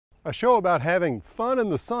A show about having fun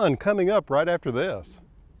in the sun coming up right after this.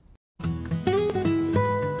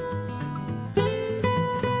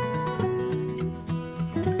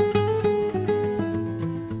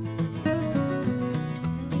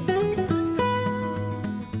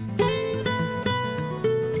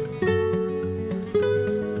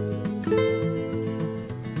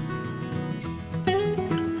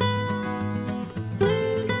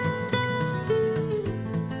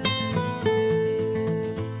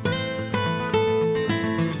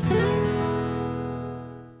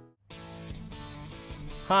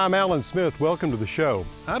 Hi, I'm Alan Smith. Welcome to the show.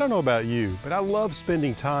 I don't know about you, but I love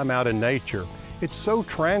spending time out in nature. It's so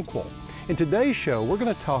tranquil. In today's show, we're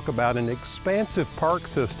going to talk about an expansive park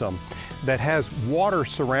system that has water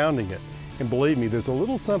surrounding it. And believe me, there's a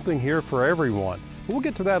little something here for everyone. We'll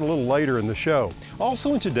get to that a little later in the show.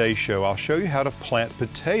 Also in today's show, I'll show you how to plant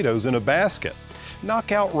potatoes in a basket,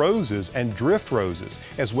 knockout roses and drift roses,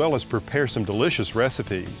 as well as prepare some delicious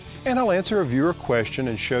recipes. And I'll answer a viewer question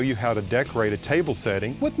and show you how to decorate a table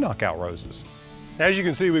setting with knockout roses. As you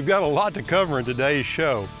can see, we've got a lot to cover in today's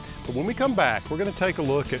show. But when we come back, we're going to take a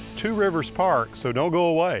look at Two Rivers Park, so don't go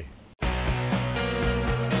away.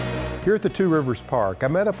 Here at the Two Rivers Park, I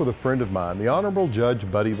met up with a friend of mine, the Honorable Judge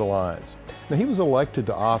Buddy Valines. Now, he was elected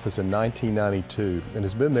to office in 1992 and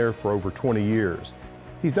has been there for over 20 years.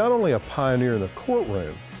 He's not only a pioneer in the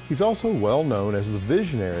courtroom, he's also well known as the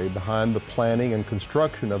visionary behind the planning and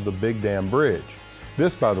construction of the Big Dam Bridge.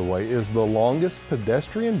 This, by the way, is the longest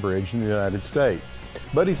pedestrian bridge in the United States.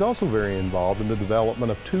 But he's also very involved in the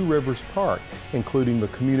development of Two Rivers Park, including the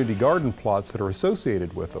community garden plots that are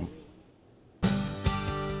associated with them.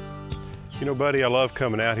 You know, Buddy, I love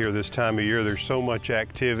coming out here this time of year. There's so much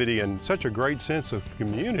activity and such a great sense of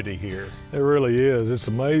community here. It really is. It's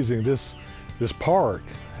amazing. This park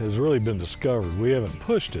has really been discovered. We haven't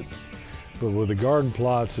pushed it, but with the garden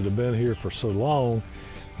plots that have been here for so long,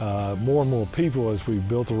 more and more people, as we've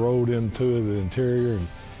built the road into the interior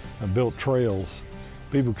and built trails,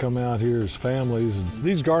 people come out here as families. And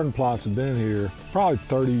these garden plots have been here probably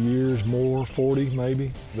 30 years more, 40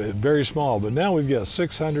 maybe. Very small, but now we've got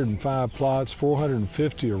 605 plots,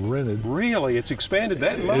 450 are rented. Really? It's expanded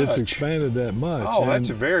that much? It's expanded that much. Oh, that's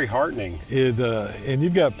very heartening. And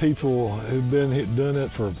you've got people who've been doing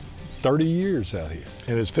it for 30 years out here,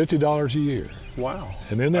 and it's $50 a year. Wow,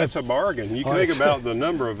 and then that's a bargain. You can think about the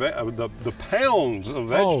number of the pounds of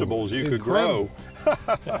vegetables you could grow.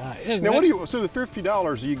 Now, so the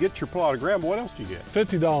 $50, you get your plot of ground, but what else do you get?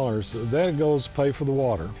 $50, that goes to pay for the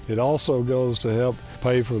water. It also goes to help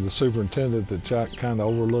pay for the superintendent that kind of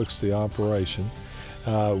overlooks the operation.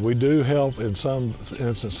 We do help in some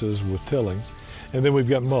instances with tilling, and then we've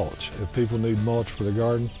got mulch. If people need mulch for the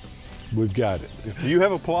garden, we've got it. Do you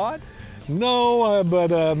have a plot? No,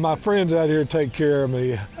 but my friends out here take care of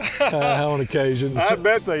me on occasion. I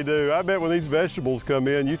bet they do. I bet when these vegetables come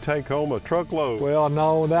in, you take home a truckload. Well,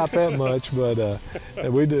 no, not that much, but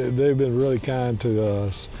they've been really kind to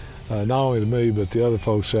us, not only to me, but the other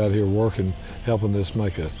folks out here working, helping us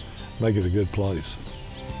make it a good place.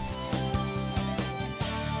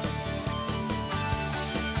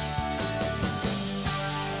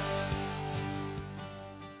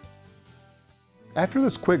 After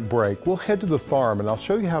this quick break, we'll head to the farm and I'll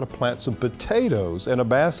show you how to plant some potatoes in a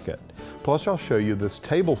basket. Plus, I'll show you this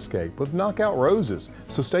tablescape with knockout roses,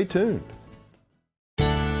 so stay tuned.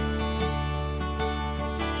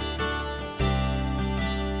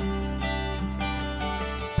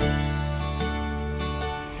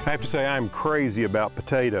 I have to say I'm crazy about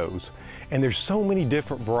potatoes, and there's so many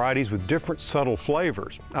different varieties with different subtle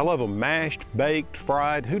flavors. I love them mashed, baked,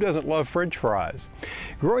 fried. Who doesn't love French fries?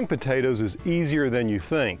 Growing potatoes is easier than you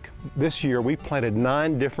think. This year we planted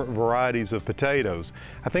 9 different varieties of potatoes.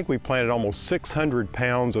 I think we planted almost 600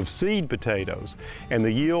 pounds of seed potatoes, and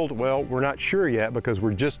the yield, well, we're not sure yet because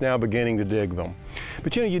we're just now beginning to dig them.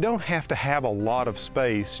 But you know, you don't have to have a lot of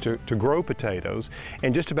space to grow potatoes,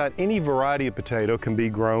 and just about any variety of potato can be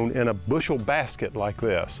grown in a bushel basket like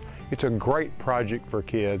this. It's a great project for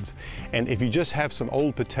kids, and if you just have some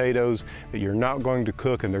old potatoes that you're not going to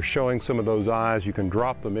cook and they're showing some of those eyes, you can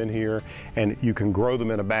drop them in here and you can grow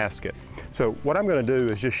them in a basket. So what I'm going to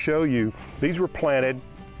do is just show you, these were planted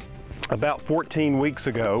about 14 weeks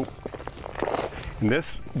ago, and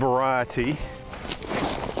this variety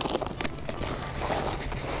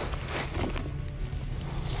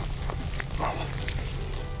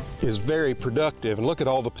is very productive, and look at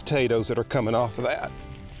all the potatoes that are coming off of that.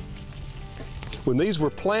 When these were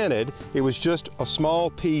planted, it was just a small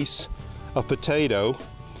piece of potato.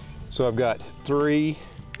 So I've got 3,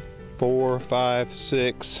 4, 5,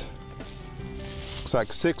 6, looks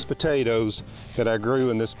like 6 potatoes that I grew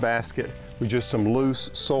in this basket with just some loose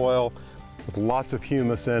soil with lots of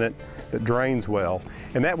humus in it that drains well.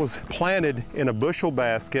 And that was planted in a bushel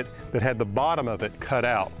basket that had the bottom of it cut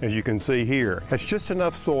out, as you can see here. That's just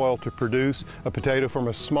enough soil to produce a potato from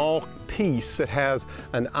a small piece that has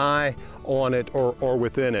an eye on it or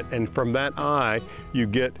within it. And from that eye, you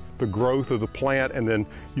get the growth of the plant, and then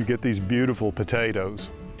you get these beautiful potatoes.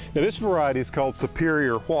 Now this variety is called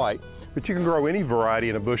Superior White, but you can grow any variety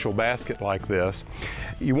in a bushel basket like this.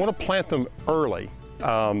 You want to plant them early.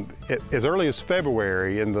 As early as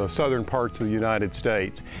February in the southern parts of the United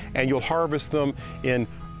States, and you'll harvest them in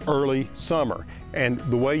early summer. And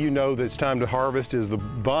the way you know that it's time to harvest is the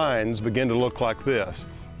vines begin to look like this.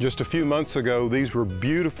 Just a few months ago, these were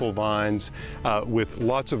beautiful vines with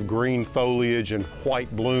lots of green foliage and white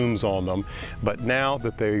blooms on them. But now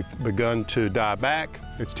that they've begun to die back,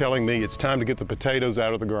 it's telling me it's time to get the potatoes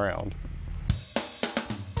out of the ground.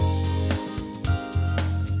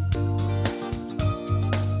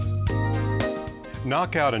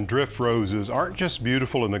 Knockout and drift roses aren't just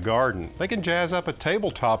beautiful in the garden, they can jazz up a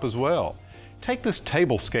tabletop as well. Take this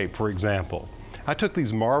Tablescape for example. I took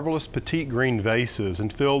these marvelous petite green vases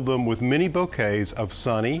and filled them with mini bouquets of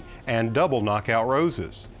sunny and double knockout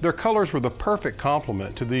roses. Their colors were the perfect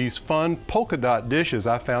complement to these fun polka dot dishes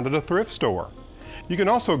I found at a thrift store. You can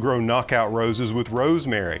also grow knockout roses with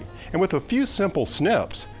rosemary, and with a few simple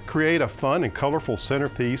snips, create a fun and colorful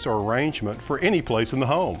centerpiece or arrangement for any place in the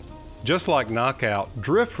home. Just like knockout,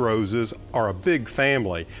 drift roses are a big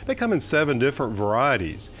family. They come in 7 different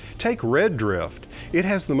varieties. Take red drift. It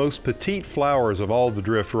has the most petite flowers of all the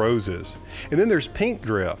drift roses. And then there's pink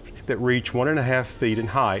drift that reach 1.5 feet in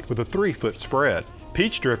height with a 3-foot spread.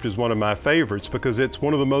 Peach drift is one of my favorites because it's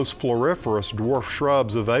one of the most floriferous dwarf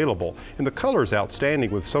shrubs available, and the color is outstanding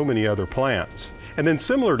with so many other plants. And then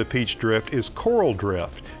similar to peach drift is coral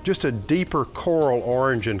drift, just a deeper coral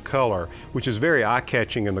orange in color, which is very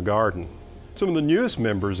eye-catching in the garden. Some of the newest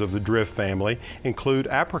members of the drift family include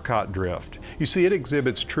apricot drift. You see, it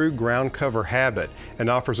exhibits true ground cover habit and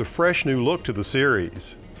offers a fresh new look to the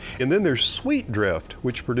series. And then there's sweet drift,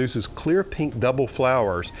 which produces clear pink double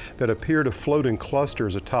flowers that appear to float in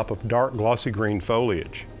clusters atop of dark glossy green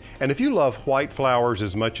foliage. And if you love white flowers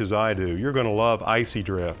as much as I do, you're going to love icy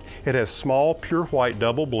drift. It has small, pure white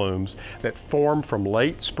double blooms that form from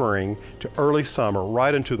late spring to early summer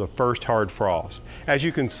right into the first hard frost. As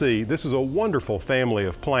you can see, this is a wonderful family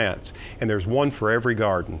of plants, and there's one for every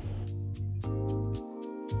garden.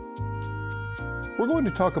 We're going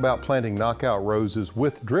to talk about planting knockout roses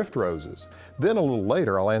with drift roses. Then a little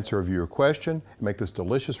later, I'll answer a viewer question and make this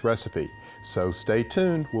delicious recipe. So stay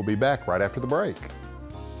tuned. We'll be back right after the break.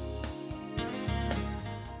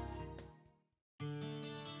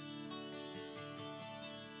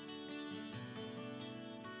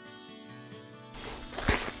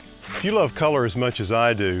 If you love color as much as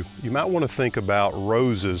I do, you might want to think about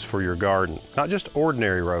roses for your garden. Not just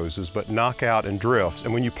ordinary roses, but knockout and drifts.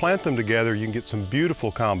 And when you plant them together, you can get some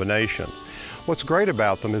beautiful combinations. What's great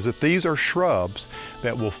about them is that these are shrubs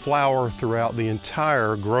that will flower throughout the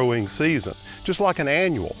entire growing season, just like an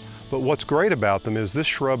annual. But what's great about them is this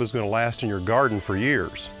shrub is going to last in your garden for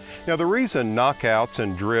years. Now the reason knockouts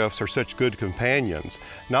and drifts are such good companions,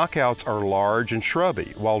 knockouts are large and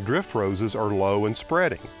shrubby, while drift roses are low and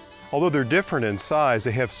spreading. Although they're different in size,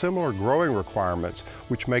 they have similar growing requirements,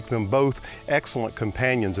 which make them both excellent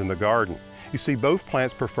companions in the garden. You see, both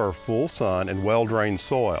plants prefer full sun and well-drained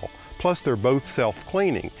soil. Plus, they're both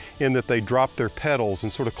self-cleaning in that they drop their petals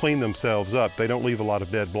and sort of clean themselves up. They don't leave a lot of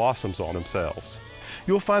dead blossoms on themselves.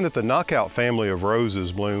 You'll find that the knockout family of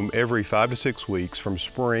roses bloom every 5 to 6 weeks from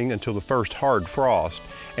spring until the first hard frost,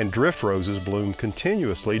 and drift roses bloom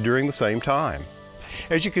continuously during the same time.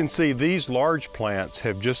 As you can see, these large plants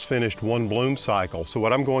have just finished one bloom cycle. So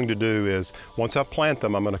what I'm going to do is, once I plant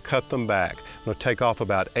them, I'm going to cut them back. I'm going to take off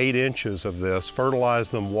about 8 inches of this, fertilize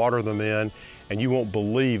them, water them in, and you won't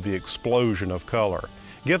believe the explosion of color.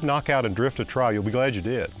 Give knockout and drift a try. You'll be glad you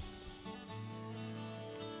did.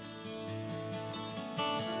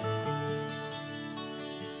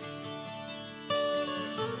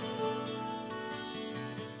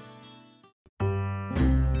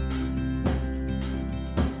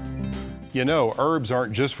 You know, herbs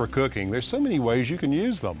aren't just for cooking. There's so many ways you can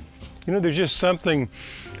use them. You know, there's just something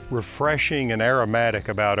refreshing and aromatic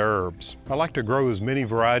about herbs. I like to grow as many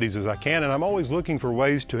varieties as I can, and I'm always looking for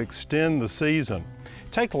ways to extend the season.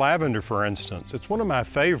 Take lavender, for instance. It's one of my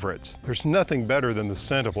favorites. There's nothing better than the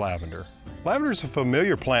scent of lavender. Lavender is a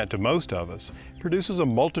familiar plant to most of us. It produces a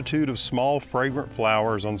multitude of small, fragrant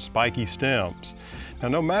flowers on spiky stems. Now,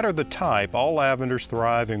 no matter the type, all lavenders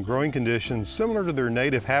thrive in growing conditions similar to their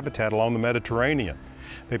native habitat along the Mediterranean.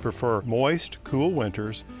 They prefer moist, cool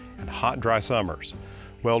winters and hot, dry summers.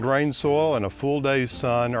 Well-drained soil and a full day's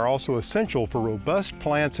sun are also essential for robust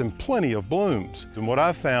plants and plenty of blooms. And what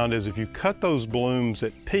I've found is if you cut those blooms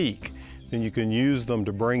at peak, then you can use them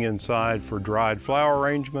to bring inside for dried flower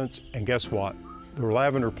arrangements, and guess what? The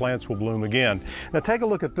lavender plants will bloom again. Now take a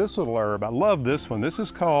look at this little herb. I love this one. This is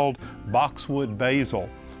called boxwood basil.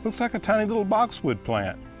 Looks like a tiny little boxwood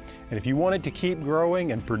plant. And if you want it to keep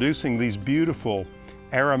growing and producing these beautiful,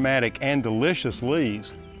 aromatic, and delicious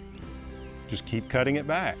leaves, just keep cutting it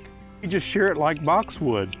back. You just shear it like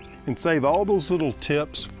boxwood and save all those little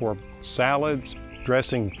tips for salads,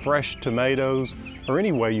 dressing fresh tomatoes, or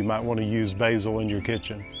any way you might want to use basil in your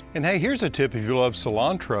kitchen. And hey, here's a tip if you love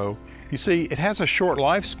cilantro. You see, it has a short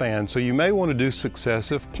lifespan, so you may want to do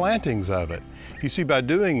successive plantings of it. You see, by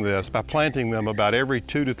doing this, by planting them about every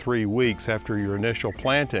 2 to 3 weeks after your initial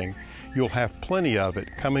planting, you'll have plenty of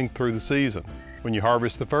it coming through the season. When you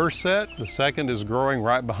harvest the first set, the second is growing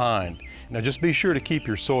right behind. Now just be sure to keep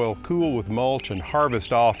your soil cool with mulch and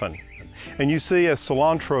harvest often. And you see, as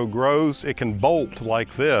cilantro grows, it can bolt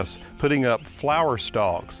like this, putting up flower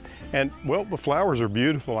stalks. And well, the flowers are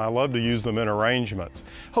beautiful. I love to use them in arrangements.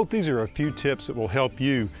 Hope these are a few tips that will help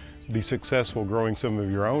you be successful growing some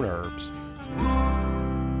of your own herbs.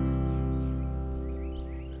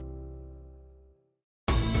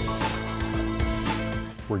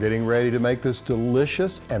 We're getting ready to make this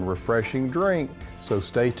delicious and refreshing drink, so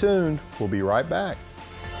stay tuned. We'll be right back.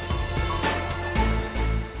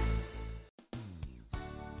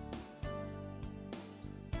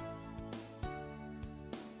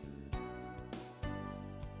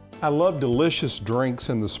 I love delicious drinks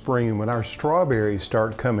in the spring. When our strawberries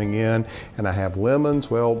start coming in and I have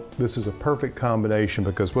lemons, well, this is a perfect combination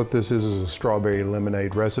because what this is a strawberry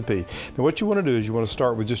lemonade recipe. Now what you want to do is you want to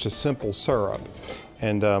start with just a simple syrup.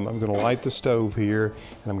 And I'm going to light the stove here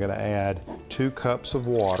and I'm going to add 2 cups of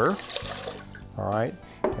water. All right,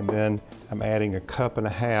 and then I'm adding 1.5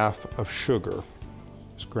 cups of sugar.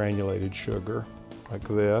 It's granulated sugar like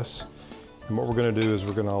this. And what we're going to do is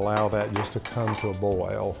we're going to allow that just to come to a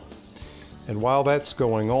boil. And while that's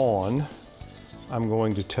going on, I'm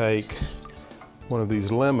going to take one of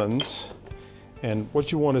these lemons, and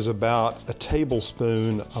what you want is about a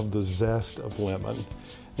tablespoon of the zest of lemon.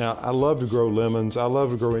 Now, I love to grow lemons. I love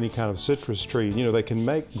to grow any kind of citrus tree. You know, they can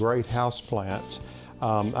make great house plants.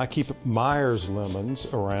 I keep Myers lemons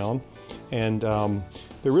around, and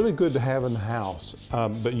they're really good to have in the house,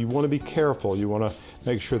 but you want to be careful. You want to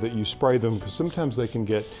make sure that you spray them because sometimes they can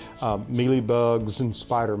get mealybugs and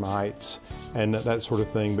spider mites and that sort of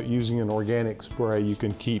thing, but using an organic spray you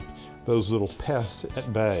can keep those little pests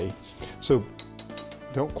at bay. So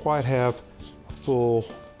don't quite have a full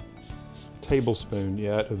tablespoon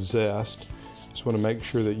yet of zest. Just want to make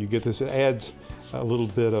sure that you get this. It adds a little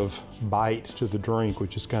bit of bite to the drink,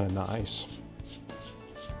 which is kind of nice.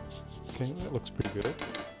 Okay, that looks pretty good.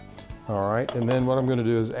 All right, and then what I'm going to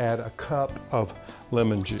do is add 1 cup of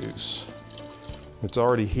lemon juice. It's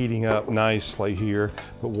already heating up nicely here,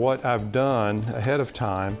 but what I've done ahead of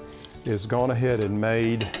time is gone ahead and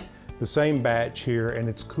made the same batch here, and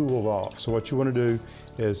it's cooled off. So what you want to do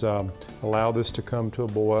is allow this to come to a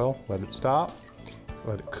boil, let it stop,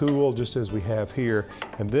 let it cool just as we have here,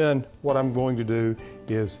 and then what I'm going to do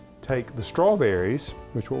is take the strawberries,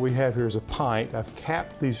 which what we have here is a pint. I've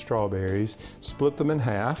capped these strawberries, split them in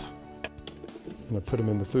half. I'm going to put them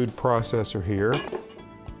in the food processor here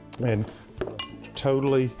and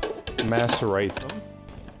totally macerate them.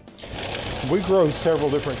 We grow several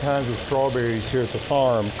different kinds of strawberries here at the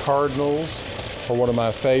farm. Cardinals are one of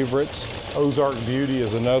my favorites. Ozark Beauty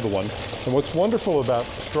is another one. And what's wonderful about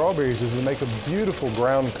strawberries is they make a beautiful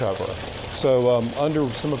ground cover. So under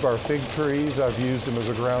some of our fig trees, I've used them as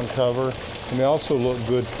a ground cover. And they also look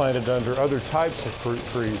good planted under other types of fruit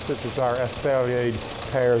trees, such as our espaliered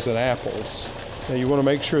pears and apples. Now you want to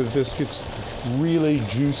make sure that this gets really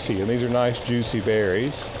juicy, and these are nice juicy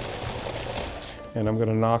berries. And I'm going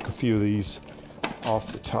to knock a few of these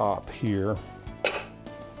off the top here.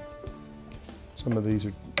 Some of these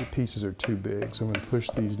the pieces are too big, so I'm going to push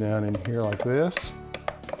these down in here like this.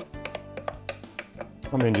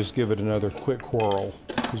 And then just give it another quick whirl,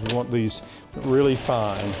 because we want these really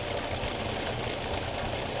fine.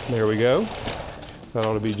 There we go. That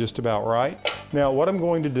ought to be just about right. Now what I'm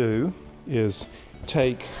going to do is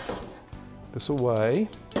take this away,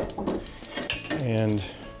 and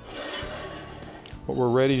what we're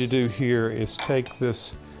ready to do here is take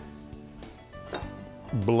this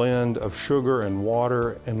blend of sugar and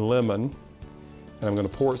water and lemon. And I'm going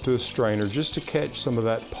to pour it through a strainer just to catch some of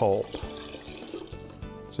that pulp.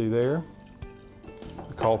 See there?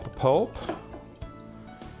 I call it the pulp.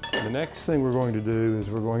 The next thing we're going to do is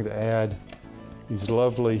we're going to add these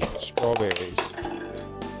lovely strawberries.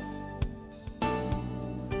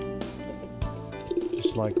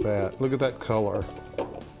 Just like that. Look at that color.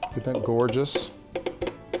 Isn't that gorgeous?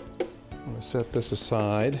 I'm going to set this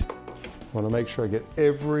aside. I want to make sure I get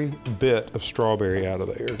every bit of strawberry out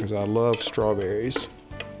of there because I love strawberries.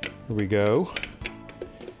 Here we go.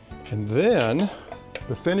 And then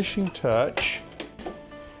the finishing touch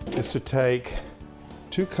is to take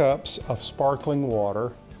 2 cups of sparkling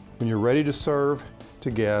water. When you're ready to serve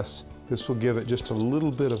to guests, this will give it just a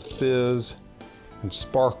little bit of fizz and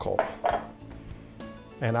sparkle.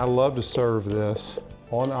 And I love to serve this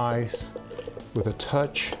on ice with a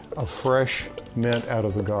touch of fresh mint out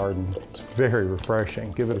of the garden. It's very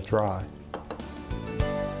refreshing. Give it a try.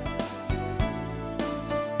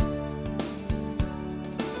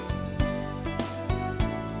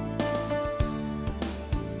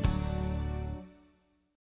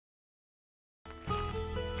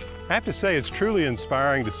 I have to say it's truly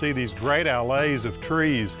inspiring to see these great alleys of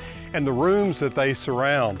trees and the rooms that they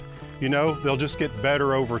surround. You know, they'll just get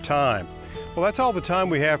better over time. Well, that's all the time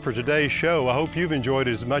we have for today's show. I hope you've enjoyed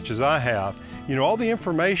it as much as I have. You know, all the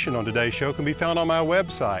information on today's show can be found on my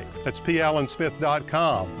website. That's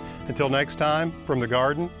pallansmith.com. Until next time, from the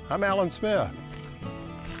garden, I'm Alan Smith.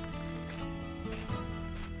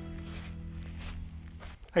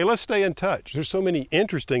 Hey, let's stay in touch. There's so many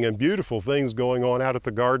interesting and beautiful things going on out at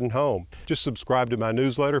the Garden Home. Just subscribe to my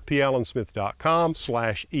newsletter,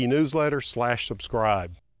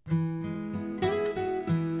 pallansmith.com/e-newsletter/subscribe.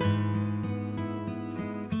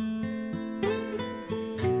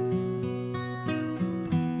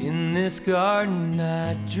 In this garden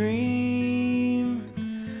I dream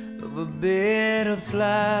of a bed of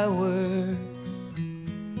flowers.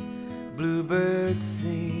 Bluebirds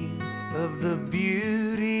sing of the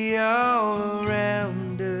beauty all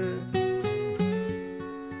around us.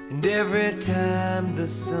 And every time the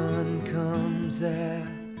sun comes out,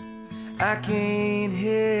 I can't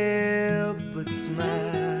help but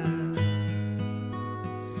smile.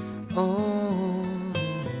 Oh,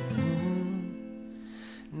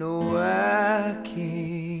 no, I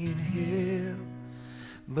can't help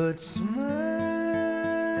but smile.